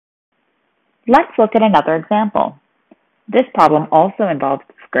Let's look at another example. This problem also involves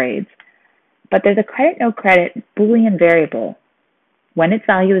grades, but there's a credit-no credit Boolean variable. When its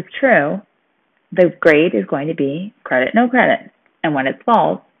value is true, the grade is going to be credit-no credit, and when it's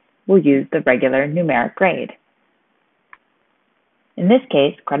false, we'll use the regular numeric grade. In this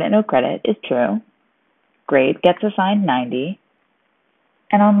case, credit-no credit is true, grade gets assigned 90,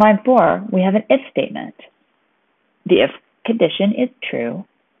 and on line 4, we have an if statement. The if condition is true,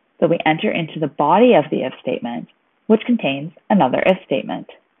 so we enter into the body of the if statement, which contains another if statement.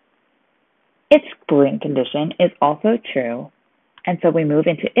 Its Boolean condition is also true, and so we move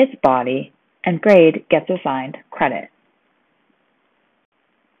into its body, and grade gets assigned credit.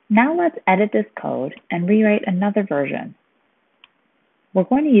 Now let's edit this code and rewrite another version. We're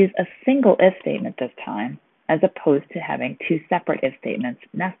going to use a single if statement this time, as opposed to having two separate if statements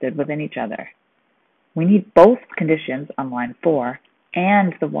nested within each other. We need both conditions on line 4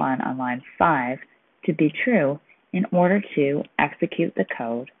 and the one on line 5 to be true in order to execute the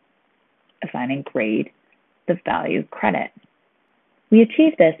code, assigning grade the value credit. We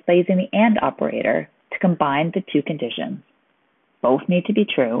achieve this by using the AND operator to combine the two conditions. Both need to be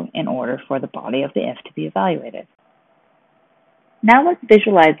true in order for the body of the if to be evaluated. Now let's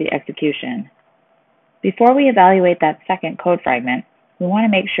visualize the execution. Before we evaluate that second code fragment, we want to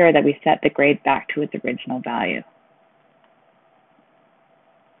make sure that we set the grade back to its original value.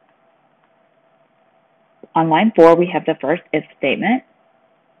 On line 4, we have the first if statement.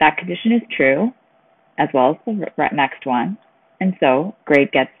 That condition is true, as well as the next one, and so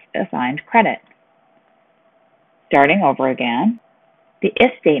grade gets assigned credit. Starting over again, the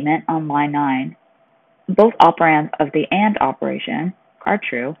if statement on line 9, both operands of the AND operation are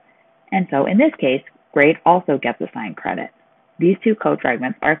true, and so in this case, grade also gets assigned credit. These two code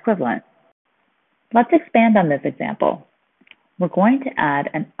fragments are equivalent. Let's expand on this example. We're going to add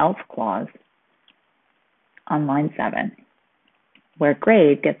an else clause on line 7, where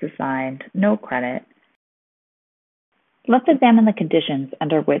grade gets assigned no credit. Let's examine the conditions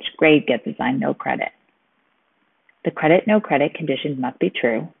under which grade gets assigned no credit. The credit-no credit condition must be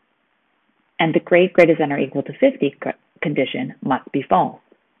true, and the grade greater than or equal to 50 condition must be false.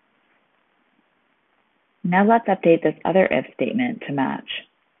 Now let's update this other if statement to match.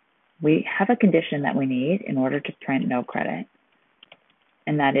 We have a condition that we need in order to print no credit,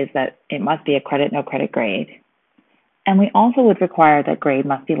 and that is that it must be a credit-no credit grade. And we also would require that grade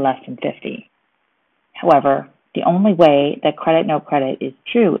must be less than 50. However, the only way that credit-no credit is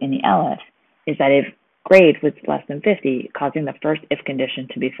true in the elif is that if grade was less than 50, causing the first if condition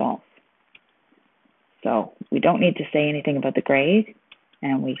to be false. So we don't need to say anything about the grade,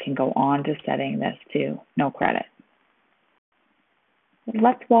 and we can go on to setting this to no credit.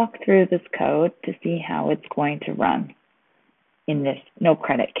 Let's walk through this code to see how it's going to run in this no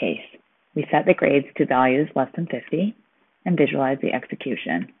credit case. We set the grades to values less than 50 and visualize the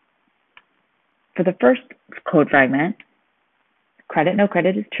execution. For the first code fragment, credit-no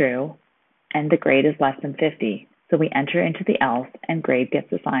credit is true, and the grade is less than 50, so we enter into the else and grade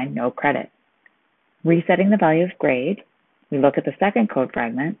gets assigned no credit. Resetting the value of grade, we look at the second code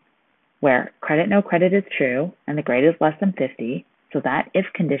fragment, where credit-no credit is true and the grade is less than 50, so that if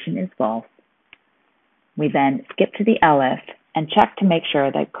condition is false. We then skip to the elif and check to make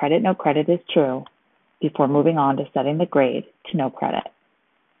sure that credit-no credit is true before moving on to setting the grade to no credit.